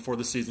Madison before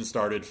the season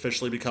started,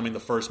 officially becoming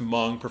the first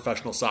Hmong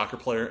professional soccer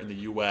player in the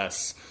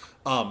U.S.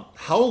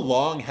 How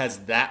long has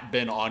that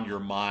been on your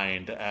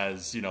mind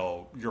as,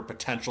 your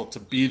potential to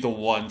be the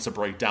one to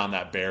break down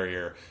that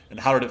barrier? And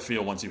how did it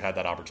feel once you had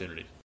that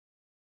opportunity?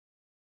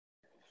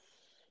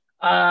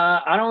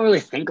 I don't really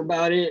think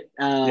about it.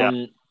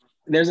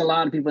 There's a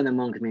lot of people in the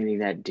Hmong community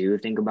that do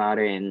think about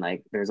it. And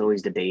like, there's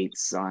always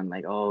debates on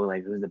like,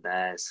 who's the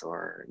best,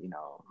 or,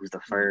 who's the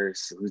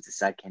first, who's the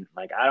second.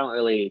 Like, I don't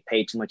really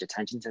pay too much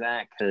attention to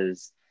that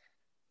because,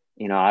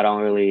 I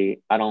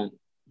don't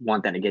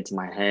want that to get to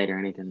my head or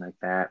anything like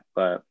that.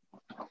 But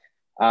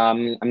I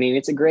mean,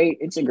 it's a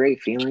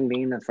great feeling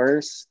being the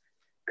first,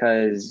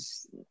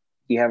 because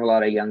you have a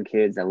lot of young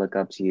kids that look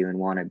up to you and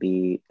want to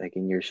be like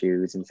in your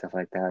shoes and stuff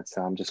like that.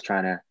 So I'm just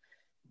trying to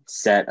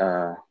set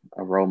a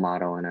role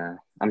model, and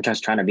I'm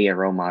just trying to be a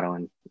role model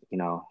and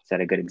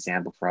set a good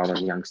example for all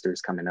the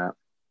youngsters coming up.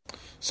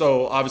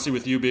 So obviously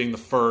with you being the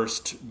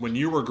first, when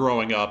you were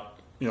growing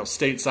up,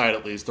 stateside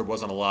at least, there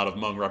wasn't a lot of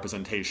Hmong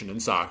representation in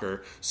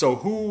soccer. So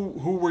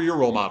who were your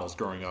role models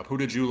growing up? Who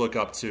did you look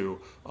up to,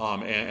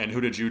 and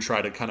who did you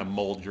try to kind of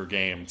mold your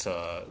game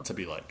to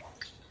be like?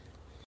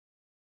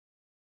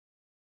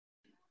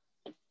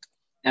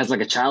 As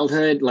like a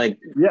childhood, like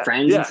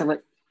friends and stuff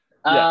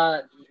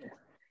like.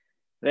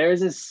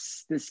 There's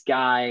this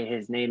guy.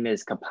 His name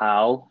is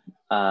Kapau.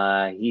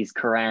 He's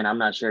Karen. I'm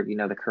not sure if you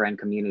know the Karen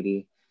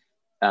community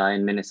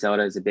in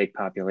Minnesota. Is a big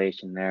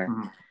population there.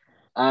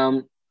 Mm-hmm.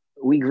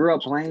 We grew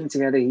up playing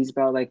together. He's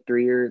about like 4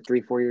 years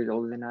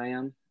older than I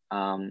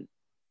am.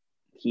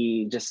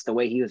 He just the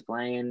way he was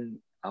playing,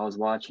 I was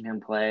watching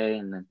him play,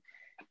 and then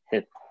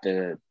hit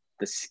the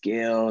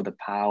skill, the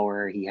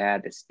power he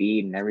had, the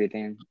speed and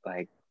everything,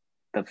 like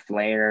the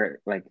flair,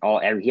 like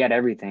he had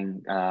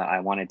everything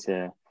I wanted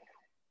to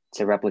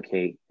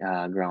replicate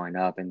growing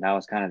up, and that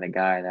was kind of the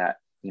guy that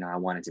I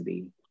wanted to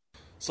be.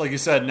 So, like you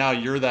said, now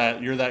you're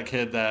that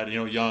kid that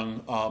young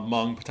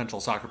Hmong potential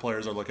soccer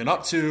players are looking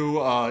up to.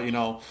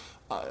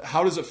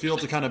 How does it feel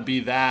to kind of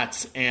be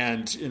that?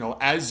 And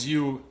as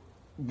you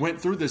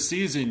went through this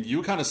season,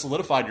 you kind of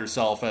solidified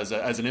yourself as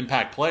an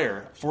impact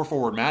player for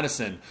Forward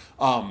Madison.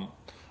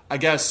 I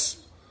guess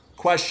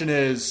question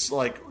is,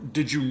 like,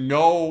 did you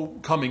know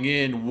coming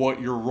in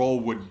what your role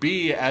would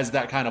be as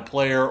that kind of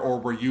player, or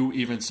were you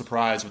even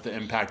surprised with the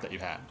impact that you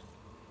had?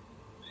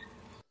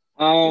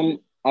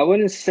 I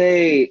wouldn't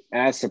say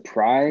as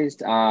surprised.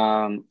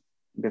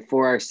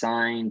 Before I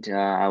signed,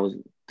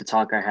 the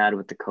talk I had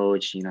with the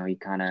coach, he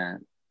kind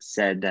of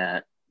said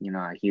that, he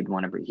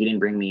didn't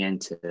bring me in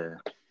to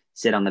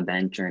sit on the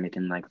bench or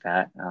anything like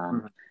that.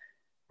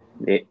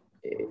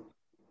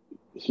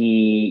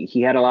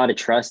 He had a lot of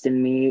trust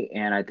in me,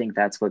 and I think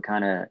that's what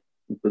kind of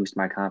boosted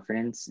my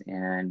confidence,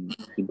 and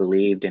he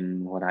believed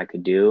in what I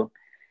could do.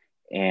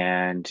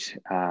 And,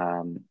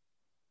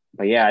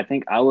 but yeah, I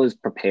think I was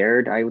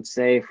prepared, I would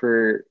say,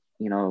 for,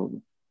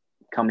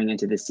 coming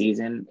into the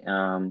season.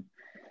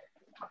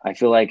 I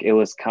feel like it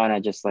was kind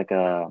of just like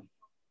I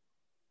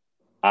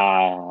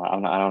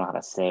don't know how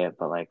to say it,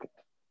 but like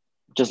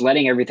just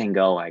letting everything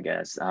go, I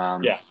guess.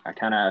 I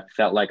kind of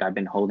felt like I've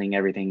been holding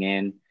everything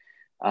in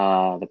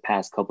the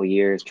past couple of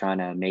years, trying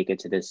to make it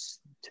to this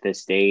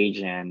stage.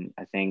 And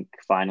I think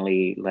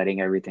finally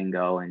letting everything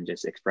go and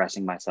just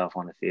expressing myself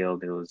on the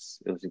field, it was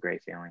a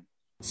great feeling.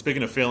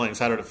 Speaking of feelings,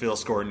 how did it feel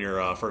scoring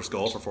your first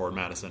goal for Forward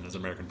Madison as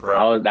American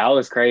Pro? That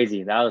was crazy.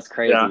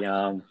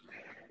 Yeah.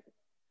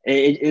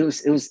 It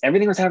was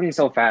everything was happening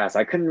so fast.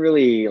 I couldn't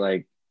really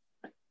like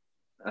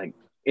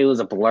it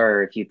was a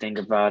blur if you think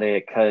about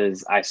it,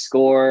 because I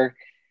score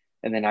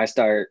and then I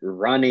start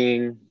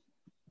running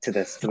to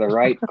the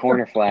right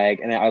corner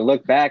flag, and then I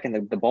look back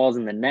and the ball's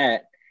in the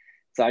net.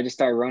 So I just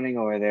start running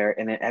over there,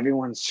 and then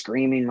everyone's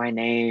screaming my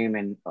name,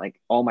 and like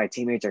all my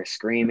teammates are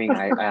screaming.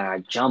 I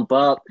jump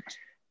up,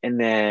 and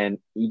then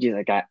you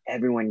just got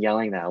everyone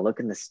yelling that. I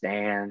look in the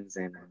stands,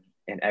 and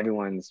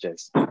everyone's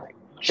just like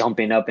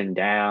jumping up and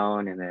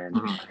down, and then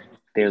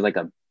there's like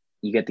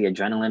you get the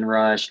adrenaline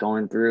rush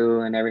going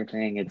through and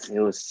everything. It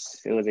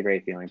was a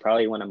great feeling.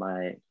 Probably one of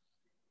my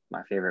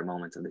favorite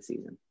moments of the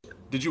season.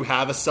 Did you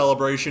have a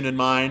celebration in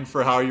mind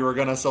for how you were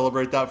going to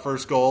celebrate that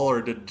first goal,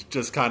 or did it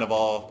just kind of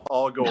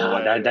all go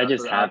away? That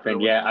just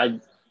happened. Yeah,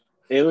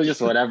 it was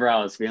just whatever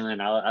I was feeling.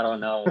 I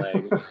don't know.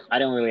 Like I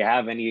don't really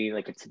have any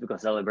like a typical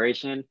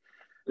celebration.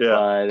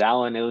 Yeah, that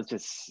one, it was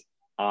just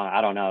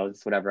I don't know. It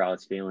was whatever I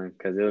was feeling,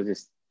 because it was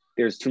just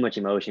there's too much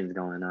emotions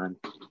going on.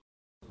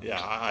 Yeah,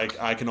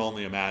 I can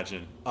only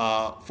imagine.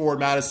 Forward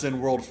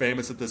Madison, world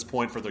famous at this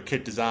point for their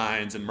kit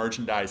designs and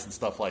merchandise and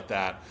stuff like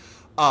that.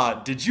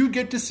 Did you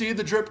get to see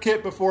the drip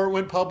kit before it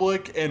went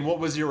public? And what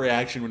was your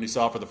reaction when you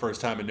saw it for the first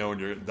time and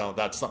knowing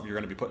that's something you're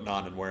going to be putting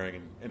on and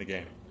wearing in a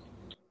game?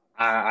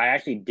 I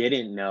actually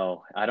didn't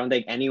know. I don't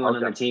think anyone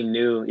on the team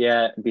knew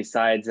yet,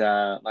 besides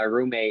my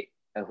roommate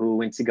who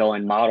went to go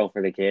and model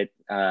for the kit.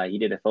 He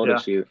did a photo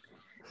shoot.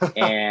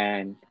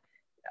 And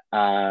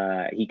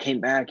he came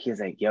back. He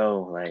was like,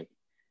 yo, like,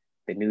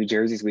 the new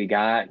jerseys we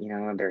got,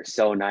 they're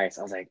so nice.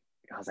 I was like,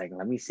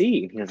 let me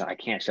see. And he was like, I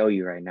can't show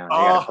you right now. They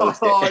gotta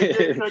post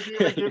it. Did he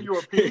even give you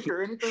a peek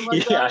or anything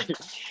like that?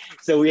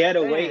 So we had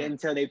to wait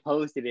until they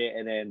posted it,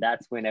 and then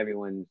that's when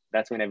everyone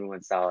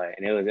saw it,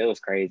 and it was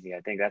crazy.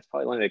 I think that's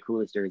probably one of the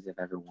coolest jerseys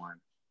I've ever worn.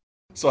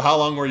 So how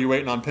long were you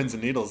waiting on pins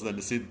and needles then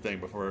to see the thing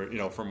before,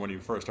 from when you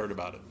first heard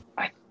about it?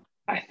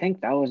 I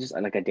think that was just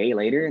like a day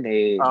later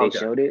they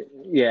showed it.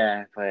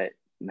 Yeah, but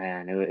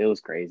man, it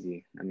was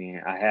crazy. I mean,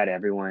 I had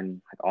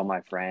everyone, like all my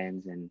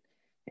friends and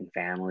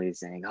family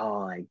saying, "Oh,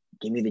 like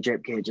give me the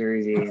drip kit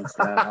jersey and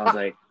stuff." I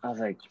was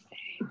like,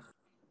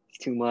 it's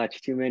too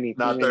much, too many.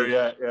 Not there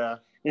yet, yeah.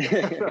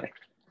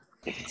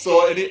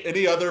 So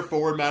any other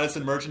Forward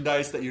Madison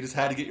merchandise that you just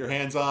had to get your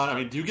hands on? I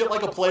mean, do you get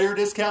like a player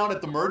discount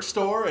at the merch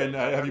store? And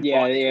have you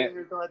bought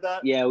anything like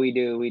that? Yeah, we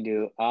do.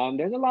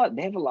 There's a lot.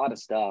 They have a lot of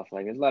stuff.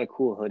 Like there's a lot of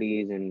cool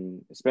hoodies,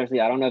 and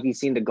especially I don't know if you've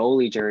seen the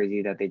goalie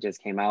jersey that they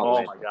just came out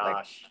with. Oh my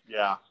gosh,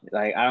 yeah.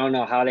 Like I don't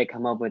know how they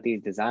come up with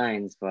these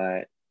designs,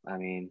 but I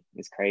mean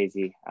it's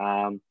crazy.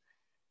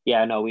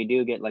 Yeah, no, we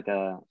do get like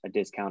a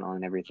discount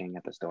on everything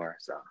at the store,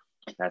 so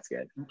that's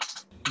good.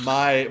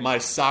 My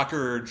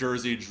soccer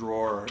jersey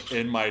drawer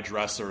in my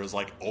dresser is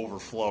like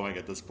overflowing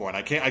at this point.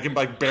 I can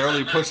like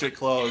barely push it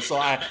closed. So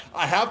I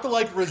have to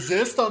like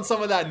resist on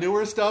some of that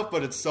newer stuff,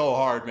 but it's so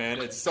hard, man.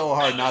 It's so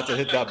hard not to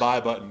hit that buy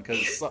button,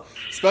 because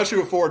especially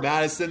with Forward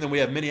Madison, then we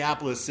have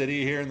Minneapolis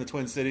City here in the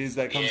Twin Cities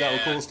that comes out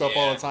with cool stuff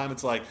all the time.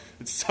 It's like,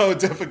 it's so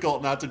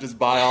difficult not to just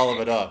buy all of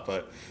it up,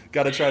 but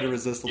got to try to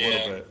resist a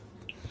little bit.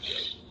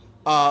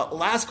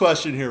 Last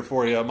question here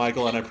for you,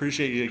 Michael, and I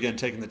appreciate you again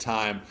taking the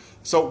time.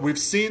 So we've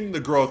seen the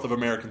growth of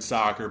American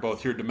soccer,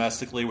 both here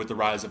domestically with the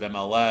rise of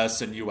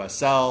MLS and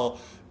USL,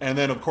 and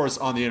then, of course,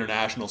 on the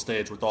international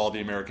stage with all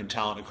the American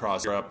talent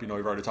across Europe. We've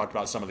already talked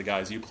about some of the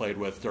guys you played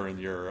with during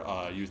your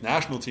youth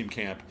national team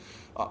camp.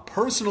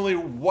 Personally,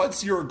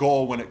 what's your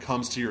goal when it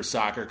comes to your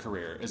soccer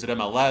career? Is it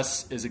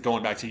MLS? Is it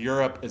going back to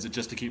Europe? Is it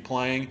just to keep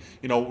playing?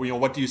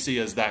 What do you see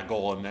as that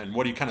goal, and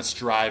what are you kind of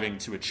striving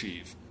to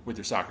achieve with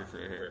your soccer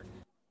career here?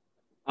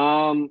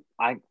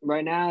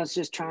 Right now it's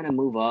just trying to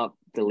move up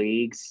the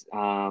leagues,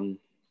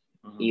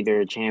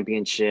 either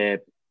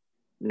championship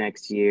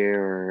next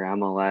year or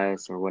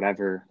MLS or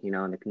whatever, in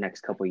the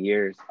next couple of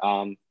years.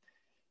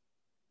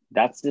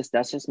 That's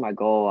just my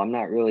goal. I'm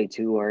not really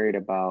too worried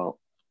about,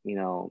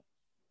 the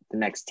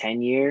next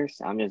 10 years.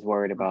 I'm just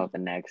worried about the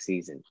next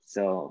season.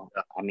 So,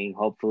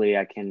 hopefully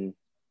I can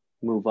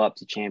move up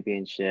to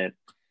championship,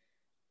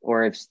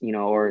 or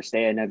or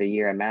stay another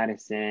year at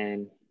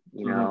Madison,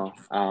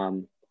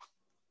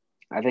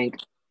 I think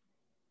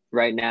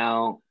right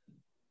now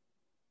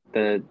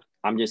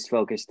I'm just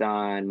focused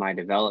on my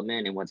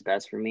development and what's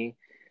best for me.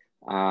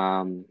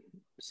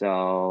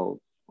 So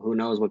who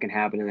knows what can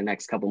happen in the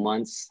next couple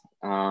months.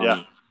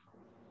 I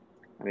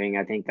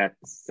think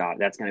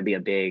that's going to be a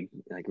big,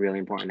 really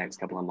important next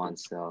couple of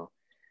months. So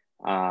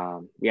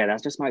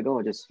that's just my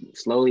goal. Just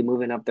slowly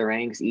moving up the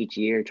ranks each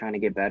year, trying to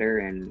get better,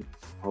 and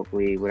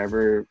hopefully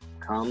whatever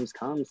comes,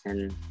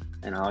 and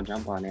I'll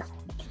jump on it.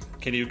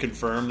 Can you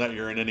confirm that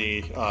you're in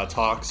any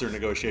talks or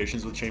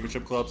negotiations with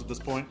championship clubs at this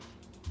point?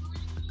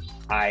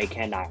 I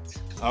cannot.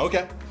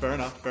 Okay, fair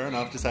enough.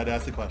 Just had to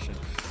ask the question.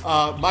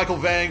 Michael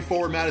Vang,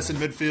 Forward Madison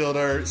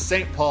midfielder,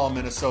 St. Paul,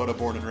 Minnesota,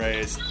 born and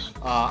raised.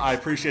 I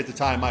appreciate the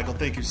time, Michael.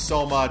 Thank you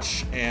so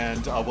much,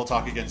 and we'll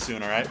talk again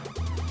soon, all right?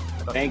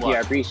 Thank you.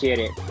 I appreciate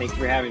it. Thanks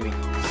for having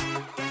me.